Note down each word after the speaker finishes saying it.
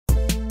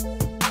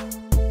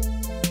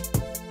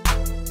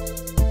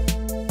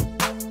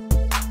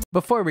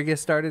Before we get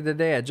started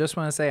today, I just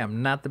want to say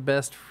I'm not the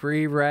best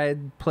free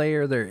ride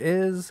player there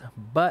is,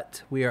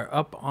 but we are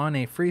up on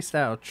a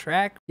freestyle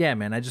track. Yeah,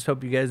 man, I just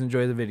hope you guys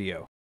enjoy the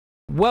video.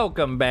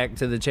 Welcome back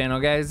to the channel,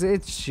 guys.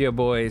 It's your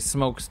boy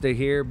Smokester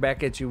here,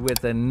 back at you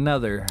with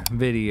another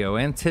video.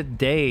 And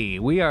today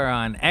we are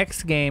on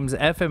X Games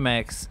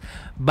FMX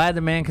by the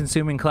man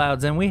Consuming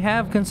Clouds, and we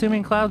have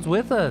Consuming Clouds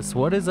with us.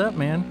 What is up,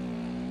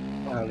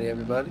 man? Howdy,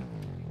 everybody.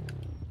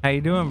 How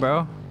you doing,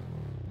 bro?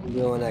 I'm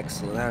doing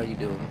excellent. How are you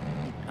doing?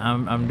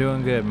 I'm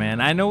doing good,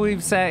 man. I know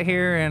we've sat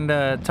here and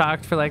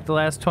talked for like the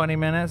last 20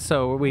 minutes,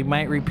 so we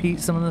might repeat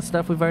some of the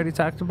stuff we've already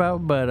talked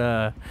about,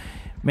 but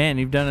man,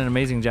 you've done an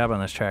amazing job on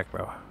this track,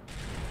 bro.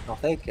 Oh,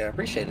 thank you. I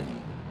appreciate it.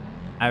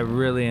 I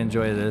really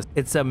enjoy this.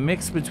 It's a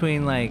mix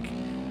between like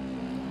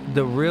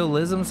the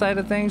realism side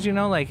of things, you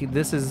know, like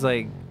this is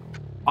like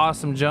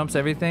awesome jumps,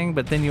 everything,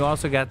 but then you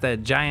also got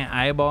that giant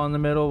eyeball in the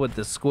middle with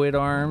the squid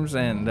arms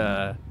and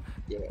Yeah.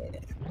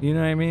 you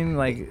know what I mean?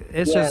 Like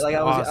it's just like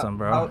awesome,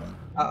 bro.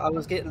 I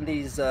was getting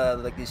these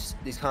like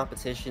these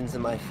competitions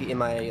in my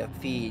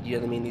feed, you know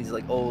what I mean? These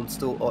like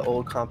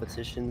old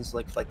competitions,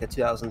 like the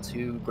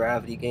 2002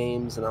 Gravity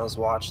games, and I was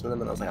watching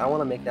them, and I was like, I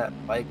want to make that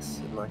bikes,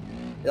 and like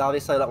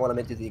obviously I don't want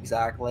to do the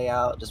exact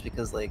layout just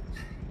because like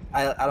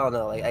I don't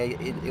know, like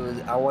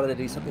I wanted to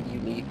do something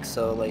unique,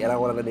 so like, and I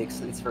wanted to make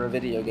it's for a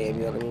video game,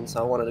 you know what I mean? So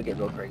I wanted to get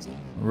real crazy.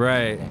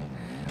 Right.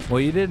 Well,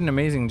 you did an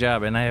amazing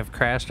job, and I have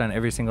crashed on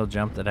every single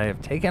jump that I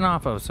have taken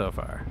off of so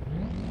far.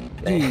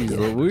 Jeez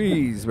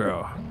Louise,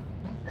 bro.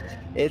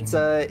 It's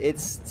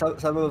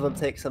some of them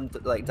take some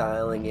like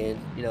dialing in,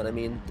 you know what I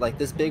mean? Like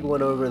this big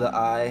one over the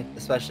eye,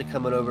 especially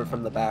coming over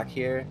from the back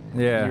here.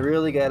 Yeah. You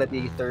really got to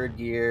be third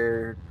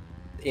gear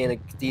in a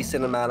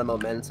decent amount of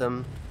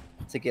momentum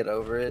to get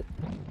over it.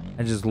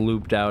 I just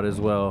looped out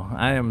as well.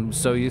 I am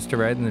so used to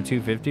riding the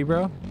 250,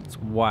 bro. It's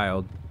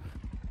wild.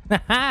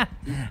 I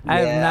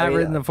have not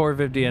ridden the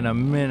 450 in a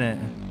minute.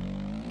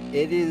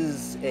 It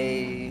is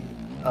a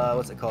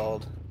what's it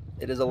called?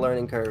 It is a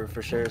learning curve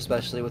for sure,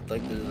 especially with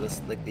like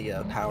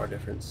the power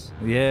difference.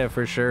 Yeah,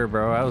 for sure,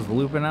 bro. I was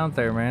looping out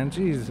there, man.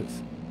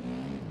 Jesus,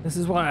 this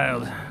is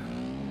wild.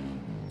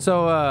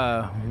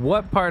 So,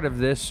 what part of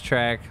this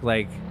track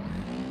like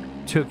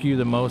took you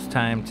the most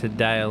time to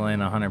dial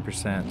in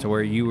 100% to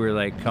where you were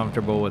like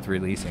comfortable with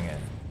releasing it?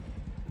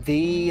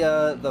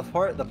 The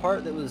part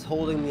that was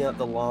holding me up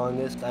the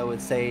longest, I would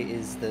say,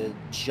 is the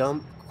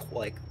jump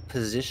like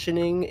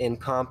positioning and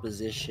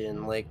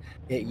composition. Like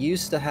it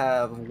used to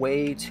have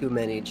way too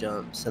many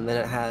jumps, and then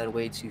it had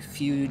way too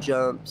few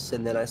jumps,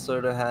 and then I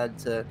sort of had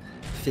to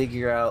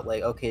figure out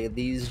like, okay,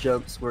 these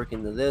jumps work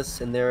into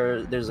this, and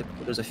there's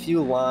a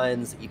few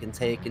lines that you can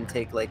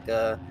take like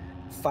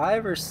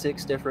 5 or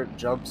 6 different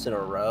jumps in a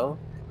row.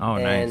 Oh,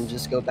 and nice.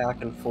 just go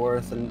back and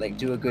forth and like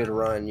do a good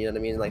run, you know what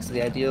I mean? Like, so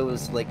the idea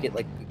was like get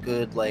like a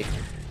good like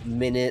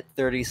minute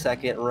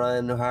 30-second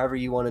run, however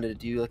you wanted to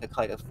do like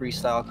a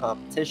freestyle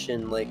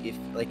competition, like if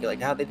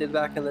like how they did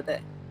back in the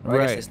day.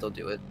 Or I guess they still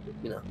do it,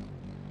 you know.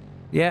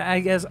 Yeah, I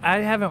guess I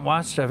haven't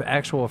watched an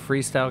actual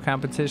freestyle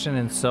competition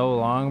in so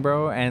long,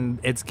 bro, and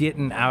it's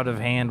getting out of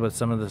hand with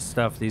some of the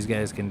stuff these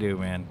guys can do,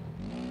 man.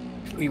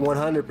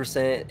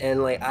 100%,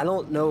 and like I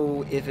don't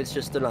know if it's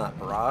just they're not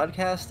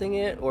broadcasting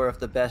it or if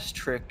the best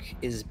trick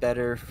is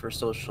better for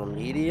social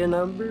media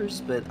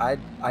numbers, but I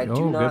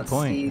do not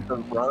see the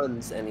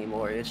runs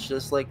anymore. It's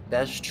just like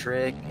best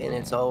trick, and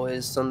it's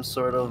always some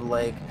sort of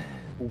like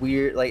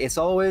weird, like it's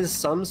always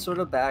some sort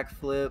of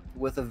backflip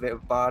with a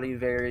body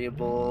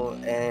variable,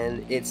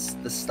 and it's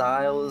the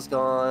style is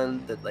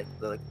gone, that like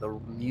the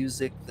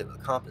music, the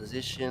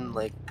composition,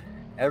 like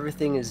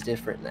everything is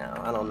different now.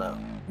 I don't know.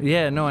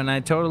 Yeah, no, and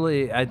I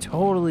totally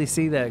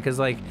see that, because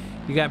like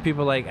you got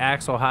people like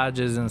Axel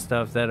Hodges and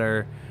stuff that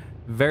are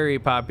very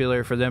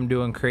popular for them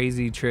doing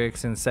crazy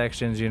tricks and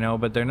sections, you know,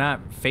 but they're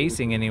not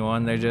facing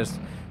anyone. They're just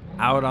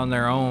out on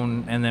their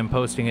own and then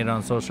posting it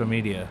on social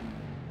media.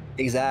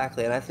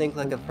 Exactly, and I think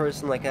like a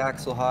person like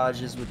Axel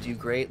Hodges would do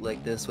great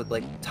like this with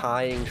like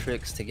tying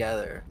tricks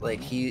together. Like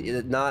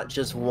not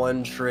just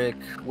one trick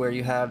where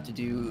you have to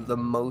do the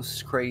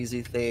most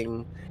crazy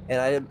thing.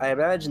 And I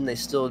imagine they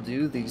still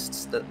do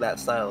that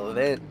style of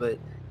event, but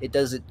it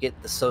doesn't get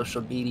the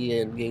social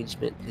media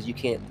engagement because you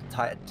can't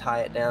tie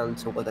it down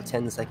to like a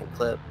 10-second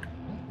clip.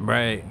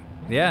 Right.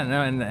 Yeah.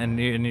 No. And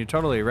you're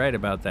totally right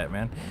about that,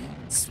 man.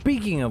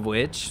 Speaking of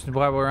which,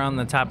 while we're on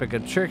the topic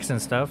of tricks and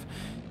stuff,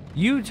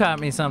 you taught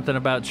me something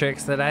about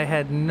tricks that I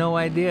had no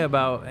idea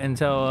about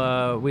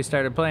until we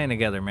started playing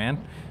together,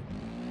 man.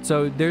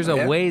 So there's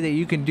a way that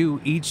you can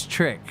do each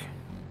trick.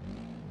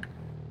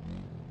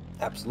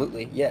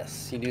 Absolutely,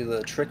 yes. You do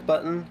the trick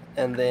button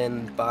and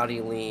then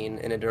body lean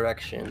in a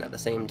direction at the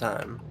same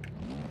time.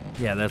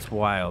 Yeah, that's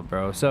wild,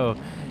 bro. So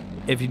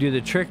if you do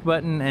the trick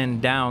button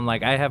and down,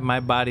 like I have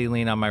my body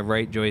lean on my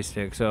right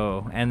joystick,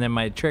 so, and then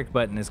my trick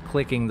button is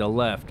clicking the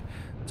left.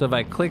 So if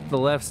I click the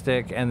left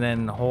stick and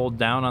then hold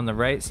down on the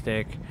right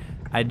stick,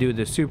 I do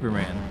the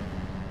Superman.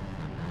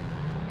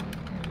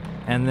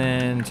 And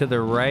then to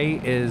the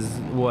right is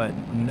what?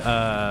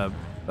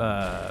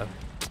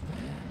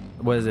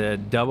 was it a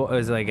double? It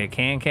was like a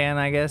can,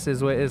 I guess,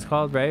 is what it's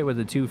called, right? With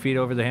the 2 feet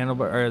over the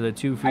handlebar, or the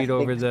 2 feet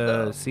over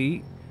the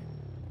seat.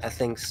 I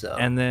think so.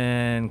 And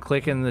then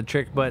clicking the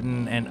trick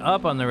button and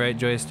up on the right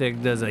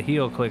joystick does a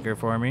heel clicker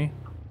for me.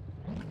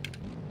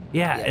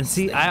 Yeah, yes, and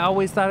see, I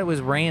always thought it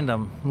was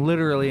random,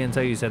 literally,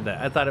 until you said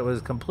that. I thought it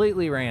was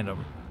completely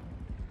random.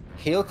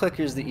 Heel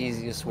clicker is the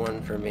easiest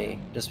one for me,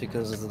 just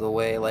because of the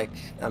way, like,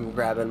 I'm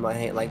grabbing my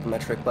hand, like my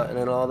trick button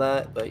and all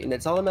that. But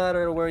it's all a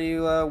matter of where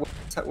you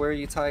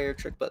tie your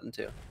trick button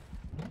to.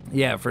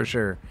 Yeah, for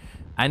sure.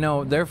 I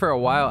know there for a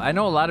while. I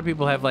know a lot of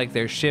people have like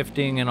their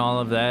shifting and all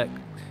of that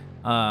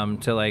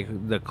to like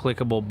the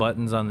clickable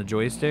buttons on the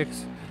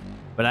joysticks,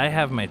 but I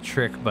have my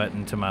trick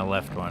button to my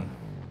left one.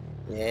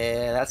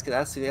 Yeah, that's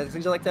things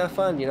you like to have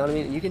fun. You know what I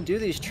mean? You can do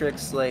these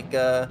tricks like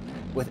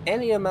with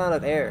any amount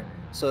of air.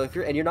 So if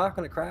you're not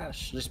going to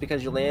crash just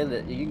because you land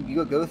it.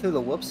 You go through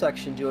the whoop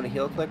section doing a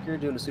heel clicker,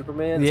 doing a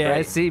Superman. Yeah,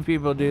 I see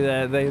people do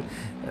that. They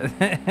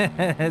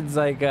it's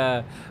like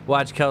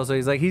watch Kelso.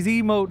 He's like, he's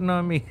emoting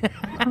on me.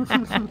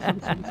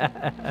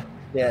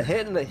 Yeah,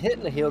 hitting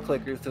the heel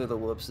clicker through the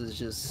whoops is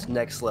just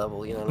next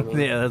level. You know what I mean?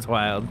 Yeah, that's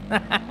wild.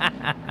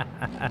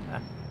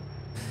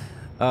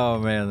 Oh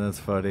man, that's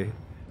funny.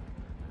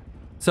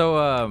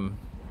 So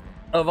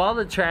of all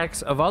the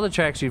tracks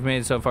you've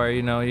made so far,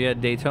 you know, you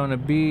had Daytona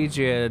Beach,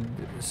 you had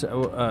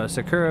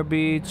Sakura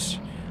Beach,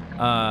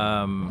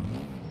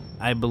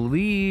 I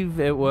believe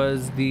it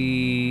was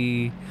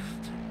the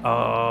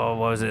what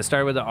was it? It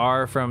started with the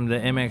R from the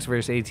MX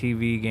versus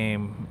ATV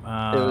game.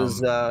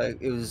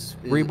 It was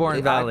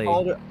Reborn Valley.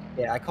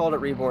 I called it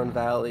Reborn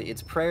Valley.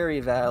 It's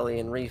Prairie Valley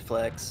and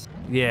Reflex.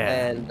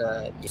 Yeah. And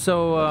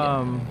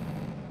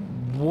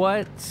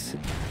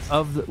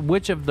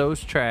which of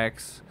those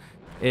tracks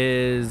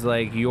is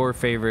like your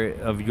favorite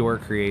of your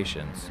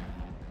creations?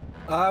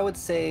 I would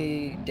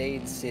say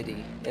Dade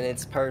City, and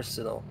it's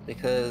personal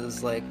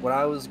because like when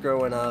I was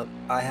growing up,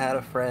 I had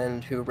a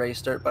friend who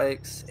raced dirt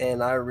bikes,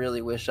 and I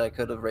really wish I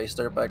could have raced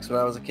dirt bikes when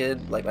I was a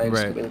kid. Like I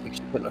just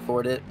couldn't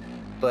afford it,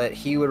 but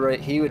he would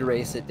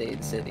race at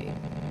Dade City,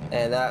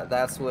 and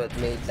that's what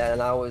made that.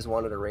 And I always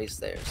wanted to race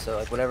there. So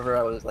like whenever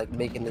I was like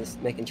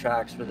making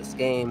tracks for this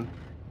game,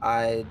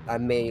 I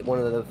made one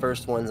of the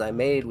first ones I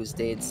made was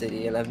Dade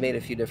City, and I've made a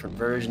few different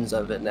versions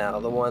of it now.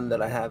 The one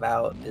that I have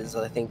out is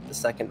I think the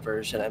second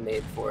version I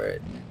made for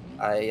it.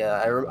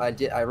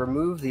 I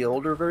removed the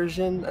older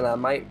version, and I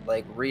might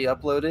like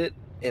re-upload it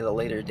at a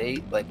later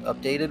date, like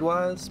updated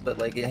wise. But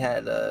like it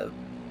had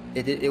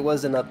it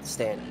wasn't up to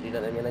standard. You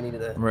know what I mean?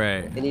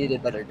 It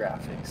needed better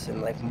graphics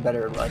and like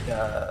better like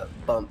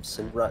bumps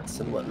and ruts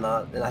and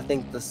whatnot. And I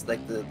think this like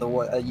the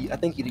one I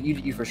think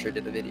you for sure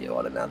did a video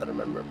on it now that I'm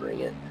remembering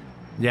it.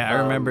 Yeah, I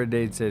remember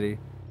Dade City.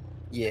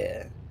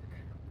 Yeah,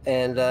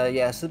 and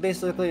yeah, so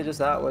basically just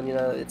that one. You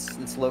know,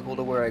 it's local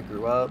to where I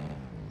grew up,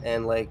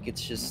 and like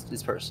it's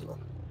personal.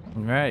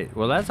 Right.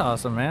 Well, that's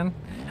awesome, man.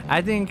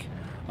 I think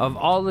of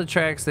all the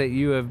tracks that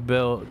you have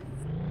built,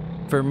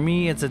 for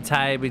me, it's a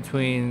tie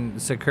between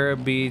Sakura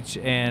Beach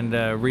and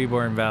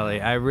Reborn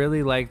Valley. I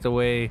really like the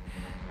way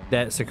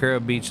that Sakura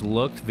Beach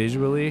looked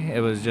visually.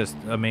 It was just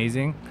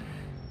amazing.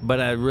 But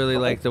I really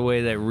like the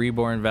way that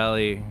Reborn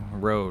Valley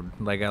rode.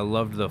 Like, I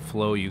loved the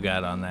flow you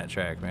got on that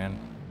track, man.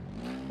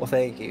 Well,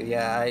 thank you.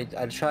 Yeah,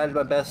 I tried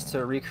my best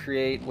to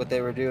recreate what they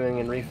were doing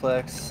in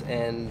Reflex,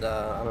 and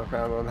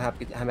I'm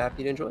happy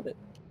you enjoyed it.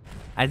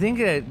 I think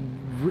that,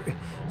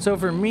 so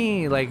for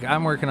me, like,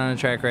 I'm working on a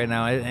track right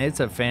now.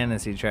 It's a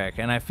fantasy track,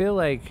 and I feel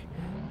like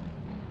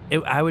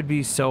I would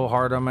be so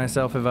hard on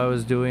myself if I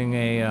was doing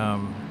a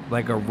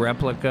like a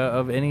replica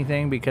of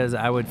anything, because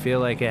I would feel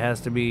like it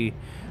has to be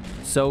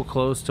so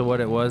close to what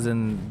it was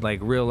in like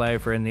real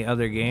life or in the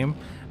other game.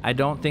 I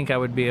don't think I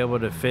would be able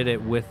to fit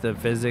it with the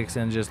physics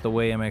and just the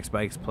way MX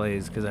Bikes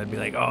plays, because I'd be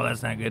like, oh,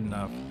 that's not good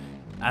enough.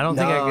 I don't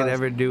think I could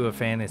ever do a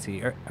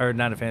fantasy or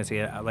not a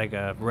fantasy, like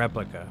a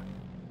replica.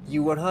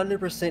 You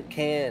 100%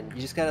 can.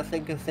 You just gotta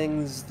think of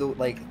things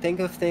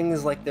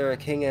like they're a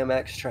King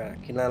MX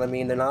track. You know what I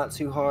mean? They're not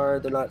too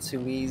hard. They're not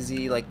too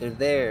easy. Like they're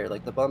there.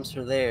 Like the bumps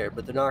are there,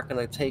 but they're not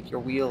gonna take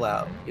your wheel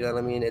out. You know what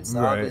I mean? It's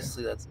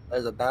obviously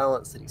there's a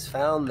balance that he's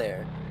found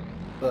there,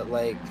 but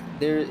like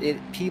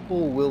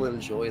people will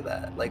enjoy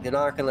that. Like they're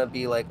not gonna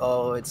be like,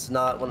 oh, it's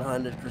not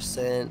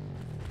 100%.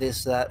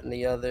 This, that, and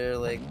the other.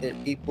 Like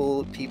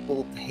people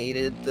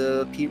hated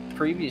the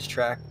previous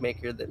track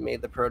maker that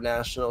made the Pro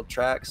National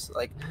tracks.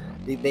 Like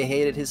they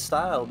hated his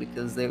style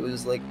because it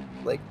was like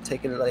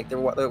taking like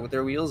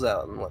their wheels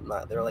out and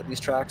whatnot. They were like, these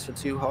tracks are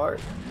too hard,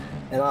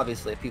 and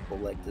obviously people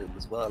liked it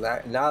as well.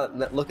 Now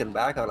looking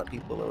back on it,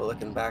 people are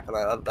looking back on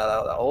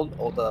that old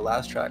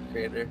last track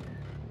creator,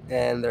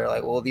 and they're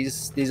like, well,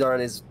 these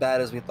aren't as bad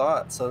as we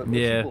thought. So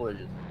yeah, people are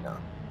just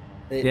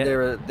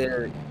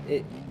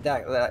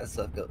that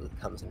stuff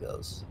comes and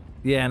goes.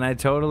 Yeah, and I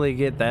totally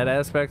get that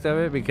aspect of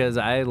it, because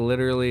I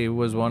literally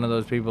was one of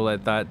those people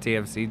that thought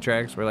TFC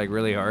tracks were like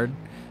really hard,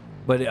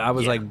 but I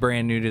was like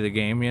brand new to the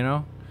game, you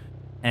know.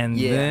 And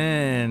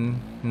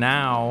then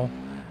now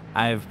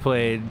I've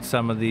played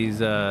some of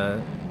these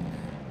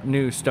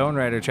new Stone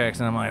Rider tracks,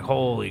 and I'm like,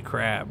 holy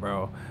crap,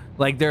 bro.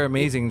 Like, they're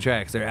amazing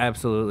tracks. They're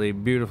absolutely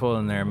beautiful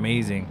and they're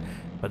amazing,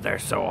 but they're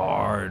so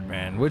hard,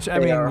 man. Which, I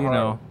mean, you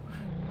know,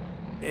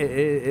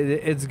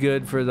 it's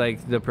good for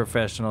like the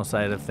professional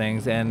side of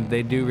things, and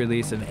they do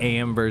release an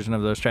AM version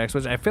of those tracks,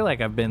 which I feel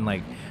like I've been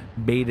like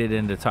baited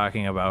into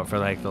talking about for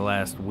like the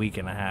last week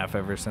and a half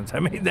ever since I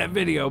made that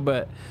video.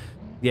 But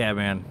yeah,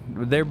 man,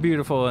 they're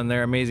beautiful and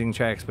they're amazing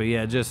tracks. But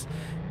yeah, just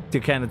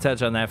to kind of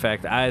touch on that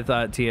fact, I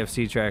thought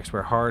TFC tracks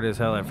were hard as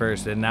hell at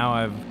first, and now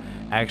I've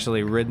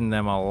actually ridden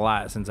them a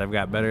lot since I've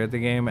got better at the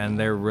game, and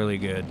they're really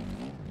good.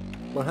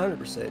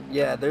 100%.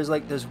 Yeah, there's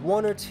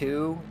one or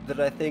two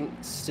that I think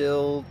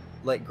still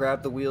like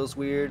grab the wheels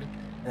weird,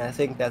 and I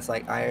think that's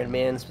like Iron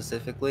Man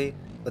specifically,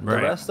 but the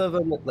rest of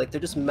them, like,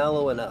 they're just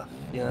mellow enough,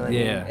 you know what I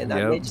mean? And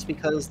that may just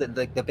because the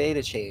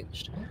beta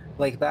changed.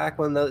 Like back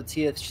when the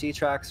TFC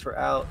tracks were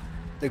out,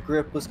 the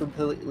grip was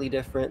completely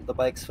different, the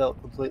bikes felt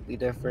completely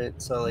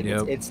different, so like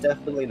it's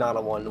definitely not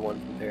a one-to-one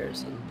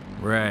comparison.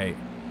 Right.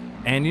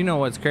 And you know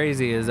what's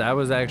crazy is I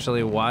was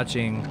actually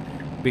watching,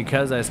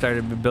 because I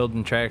started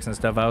building tracks and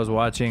stuff, I was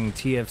watching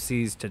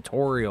TFC's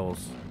tutorials.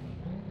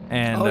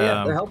 And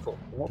yeah, they're helpful.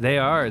 They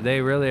are. They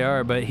really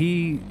are. But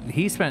he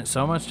spent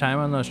so much time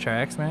on those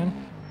tracks, man.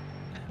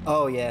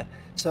 Oh, yeah.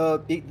 So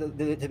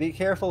to be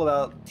careful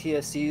about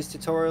TFC's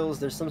tutorials,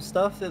 there's some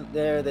stuff in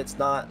there that's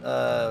not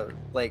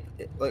like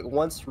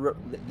once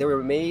they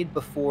were made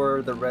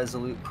before the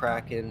Resolute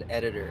Kraken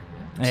editor.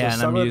 Yeah, so and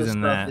some I'm of the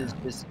using stuff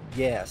that. is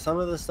just, some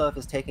of the stuff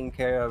is taken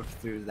care of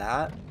through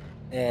that.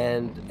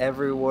 And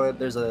everyone,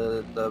 there's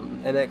the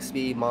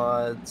MXB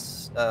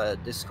mods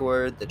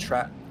Discord, the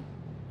trap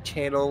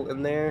channel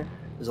in there.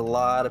 There's a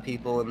lot of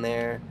people in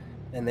there,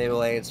 and they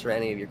will answer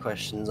any of your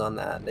questions on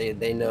that.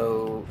 They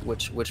know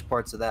which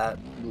parts of that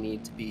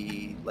need to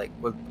be like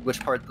which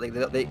part, like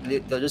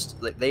they'll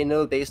just like, they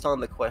know based on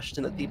the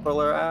question that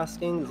people are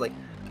asking. It's like,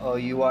 oh,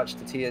 you watched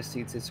the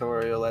TSC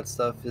tutorial, that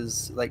stuff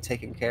is like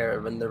taken care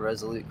of in the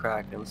Resolute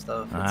Kraken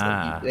stuff.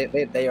 It's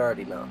like, they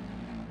already know.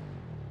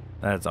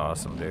 That's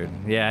awesome, dude.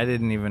 Yeah, I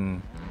didn't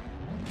even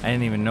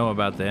know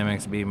about the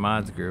MXB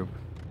mods group.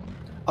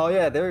 Oh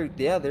yeah,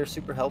 they're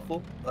super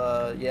helpful.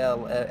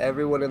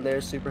 Everyone in there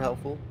is super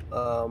helpful.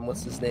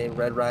 What's his name?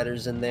 Red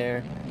Rider's in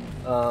there.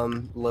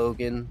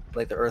 Logan,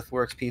 like the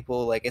Earthworks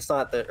people. Like, it's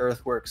not the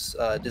Earthworks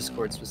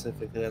Discord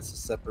specifically. That's a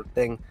separate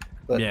thing.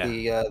 But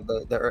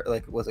the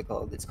like, what's it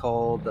called? It's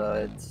called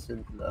it's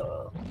in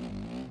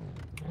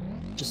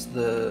just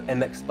the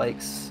MX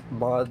Bikes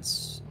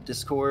mods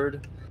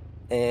Discord,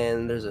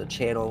 and there's a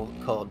channel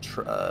called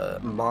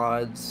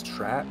Mods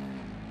Track,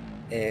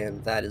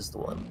 and that is the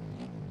one.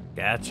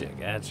 Gotcha.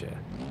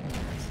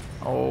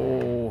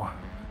 Oh,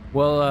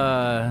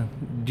 well,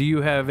 do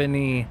you have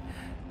any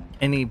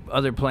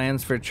other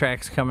plans for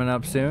tracks coming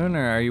up soon,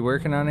 or are you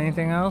working on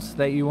anything else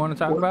that you want to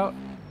talk about?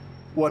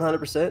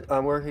 100%.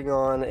 I'm working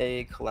on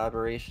a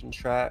collaboration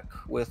track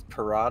with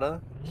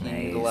Parada.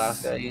 He's the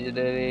last guy you did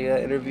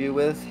an interview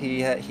with.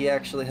 He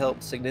actually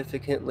helped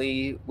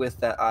significantly with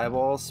that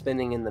eyeball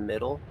spinning in the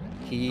middle.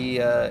 He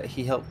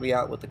helped me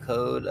out with the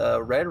code.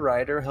 Red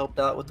Rider helped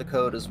out with the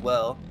code as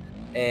well.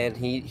 And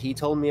he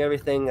told me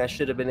everything I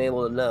should have been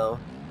able to know,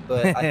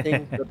 but I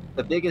think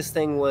the biggest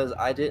thing was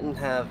I didn't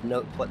have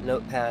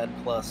Notepad++.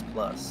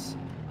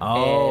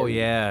 Oh, and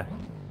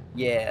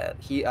yeah,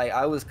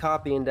 I was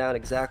copying down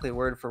exactly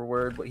word for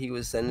word what he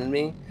was sending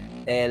me,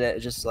 and it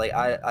just like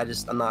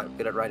I'm not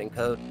good at writing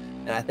code,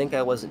 and I think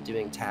I wasn't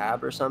doing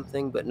tab or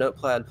something, but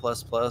Notepad++,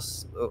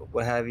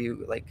 what have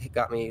you, like,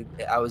 got me.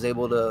 I was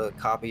able to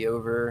copy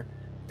over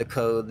the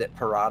code that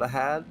Parada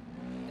had.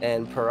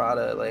 And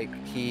Parada, like,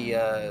 he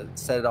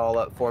set it all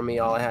up for me.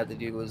 All I had to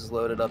do was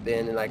load it up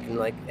in, and I can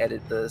like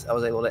edit this. I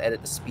was able to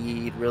edit the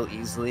speed real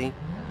easily.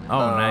 Oh,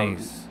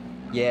 nice.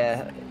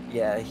 Yeah.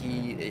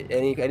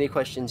 Any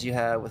questions you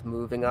have with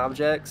moving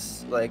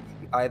objects, like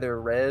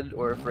either Red,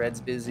 or if Red's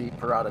busy,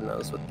 Parada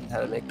knows how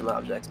to make them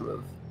objects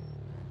move.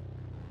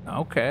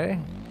 Okay.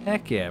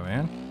 Heck yeah,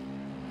 man.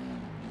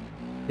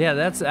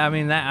 Yeah, I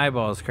mean, that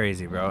eyeball is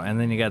crazy, bro. And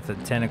then you got the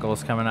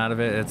tentacles coming out of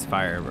it. It's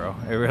fire, bro.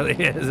 It really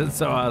is. It's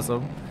so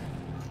awesome.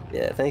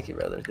 Yeah, thank you,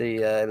 brother.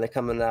 And they're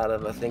coming out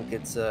of, I think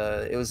it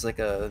was like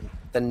the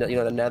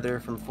nether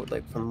from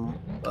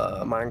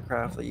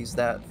Minecraft. They use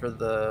that for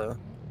the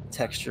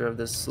texture of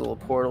this little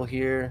portal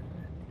here.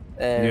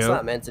 And it's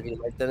not meant to be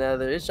like the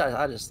nether. It's just,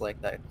 I just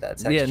like that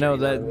texture. Yeah, no,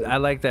 I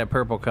like that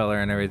purple color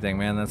and everything,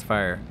 man. That's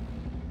fire.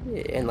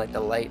 Yeah, and like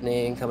the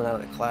lightning coming out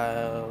of the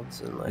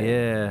clouds, and like,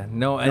 yeah,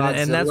 no,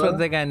 and that's one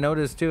thing I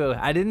noticed too.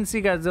 I didn't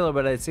see Godzilla,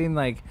 but I seen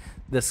like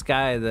the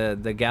sky,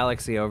 the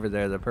galaxy over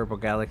there, the purple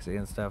galaxy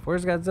and stuff.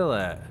 Where's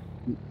Godzilla at?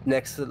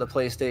 Next to the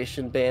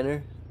PlayStation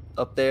banner,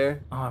 up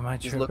there. Oh, am I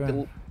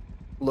tripping?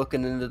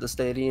 Looking into the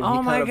stadium.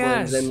 Oh, he kind of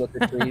blends in with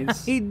the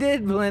trees. He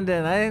did blend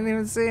in. I didn't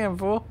even see him,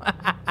 fool.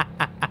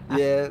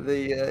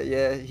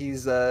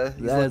 He's that's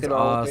looking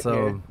all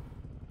awesome.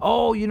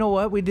 Oh, you know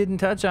what we didn't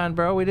touch on,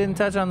 bro? We didn't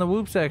touch on the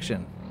whoop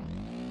section.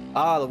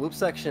 Ah, the whoop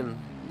section.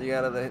 You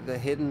got the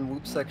hidden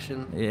whoop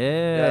section.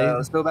 Yeah.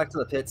 Let's go back to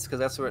the pits because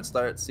that's where it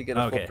starts. You get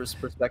a full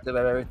perspective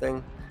of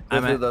everything.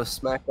 Go through the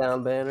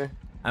SmackDown banner.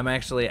 I'm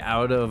actually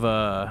out of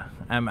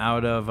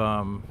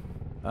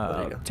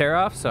tear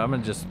off, so I'm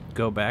gonna just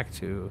go back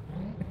to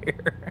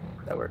here.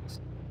 That works.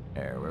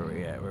 There, where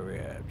we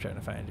at? I'm trying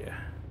to find you.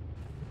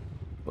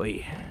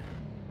 Wait.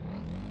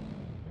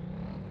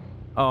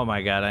 Oh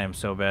my god, I am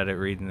so bad at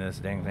reading this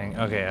dang thing.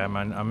 Okay,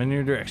 I'm in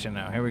your direction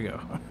now. Here we go.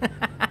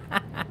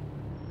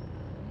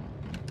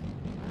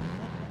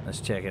 Let's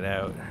check it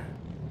out.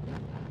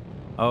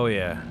 Oh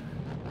yeah.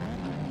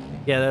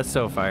 Yeah, that's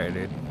so fire,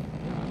 dude.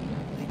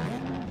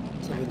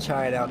 So we've been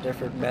trying out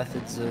different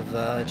methods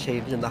of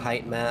changing the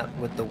height map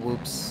with the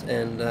whoops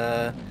and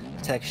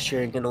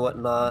texturing and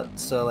whatnot.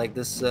 So like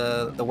this,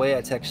 the way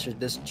I textured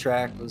this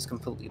track was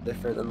completely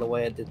different than the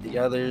way I did the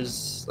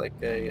others. Like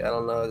I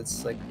don't know,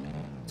 it's like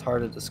it's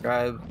hard to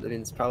describe. I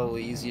mean, it's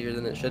probably easier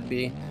than it should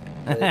be.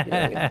 But, you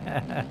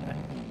know,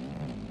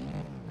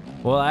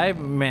 well, I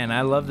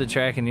love the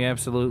track, and you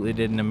absolutely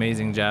did an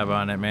amazing job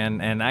on it,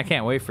 man. And I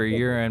can't wait for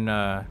you and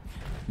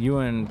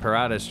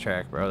Parada's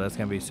track, bro. That's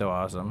gonna be so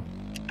awesome.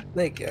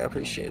 Thank you, I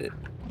appreciate it.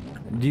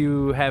 Do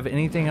you have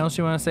anything else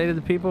you want to say to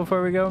the people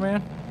before we go,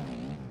 man?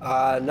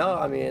 No,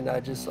 I mean, I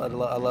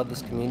love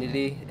this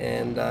community,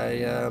 and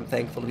I'm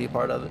thankful to be a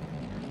part of it.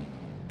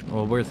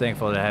 Well, we're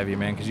thankful to have you,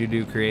 man, because you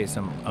do create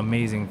some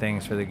amazing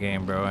things for the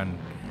game, bro, and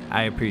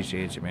I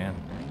appreciate you, man.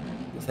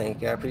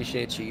 Thank you. I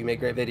appreciate you. You make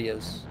great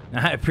videos.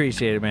 I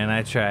appreciate it, man.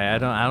 I try. I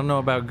don't know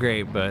about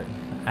great, but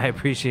I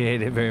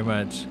appreciate it very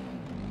much.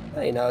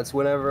 You know, it's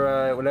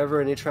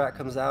whenever a new track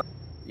comes out,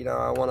 you know,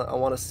 I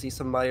want to see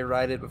somebody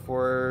ride it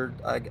before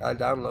I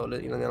download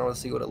it. You know, I want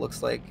to see what it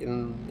looks like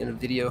in a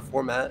video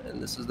format,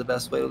 and this is the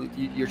best way.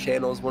 Your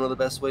channel is one of the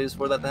best ways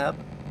for that to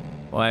happen.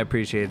 Well, I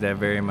appreciate that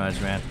very much,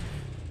 man.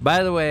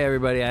 By the way,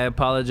 everybody, I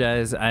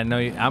apologize. I know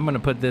I'm going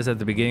to put this at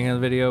the beginning of the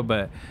video,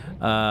 but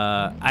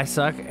I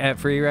suck at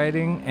free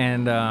riding,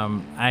 and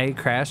I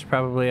crashed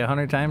probably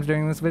 100 times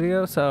during this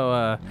video.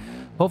 So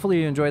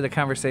hopefully you enjoy the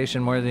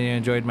conversation more than you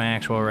enjoyed my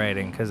actual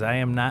riding, because I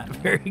am not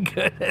very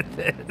good at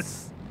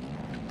this.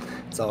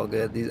 It's all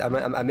good.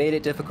 I made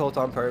it difficult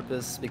on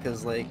purpose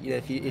because, like, you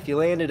know, if you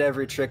landed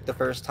every trick the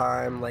first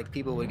time, like,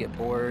 people would get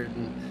bored.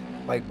 And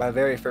like my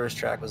very first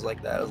track was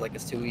like that. It was like,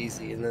 it's too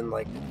easy, and then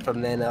like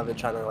from then I've been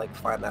trying to like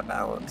find that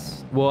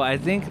balance. Well, I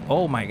think,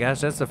 oh my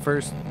gosh, that's the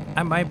first.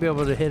 I might be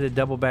able to hit a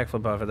double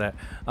backflip off of that.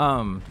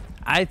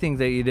 I think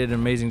that you did an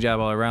amazing job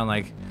all around.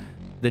 Like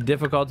the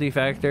difficulty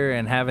factor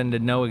and having to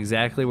know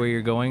exactly where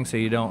you're going so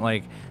you don't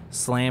like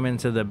slam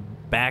into the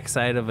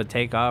backside of a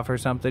takeoff or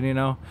something, you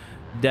know.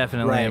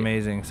 Definitely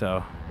amazing.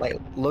 So like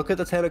look at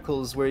the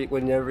tentacles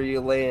whenever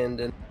you land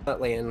and not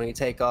land when you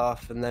take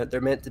off, and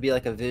they're meant to be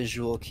like a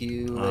visual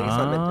cue. Like it's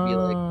not meant to be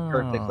like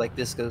perfect, like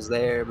this goes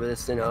there, but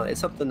it's, you know, it's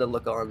something to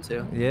look on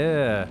to.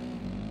 Yeah.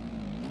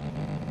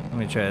 Let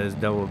me try this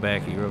double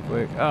backy real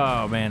quick.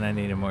 Oh man, I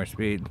needed more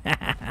speed.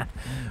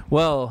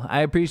 Well,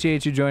 I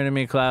appreciate you joining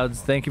me,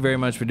 Clouds. Thank you very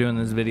much for doing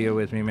this video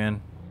with me, man.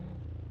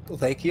 Well,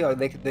 thank you.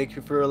 Thank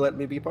you for letting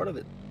me be part of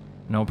it.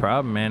 No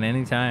problem, man.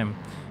 Anytime.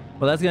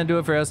 Well, that's going to do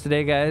it for us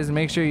today, guys.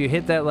 Make sure you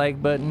hit that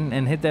like button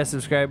and hit that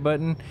subscribe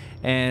button.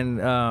 And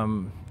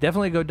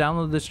definitely go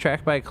download this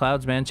track by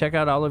Clouds, man. Check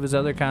out all of his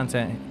other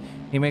content.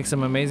 He makes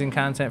some amazing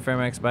content for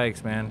MX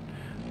Bikes, man.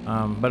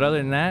 But other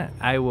than that,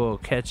 I will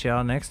catch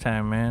y'all next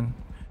time, man.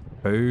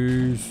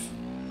 Peace.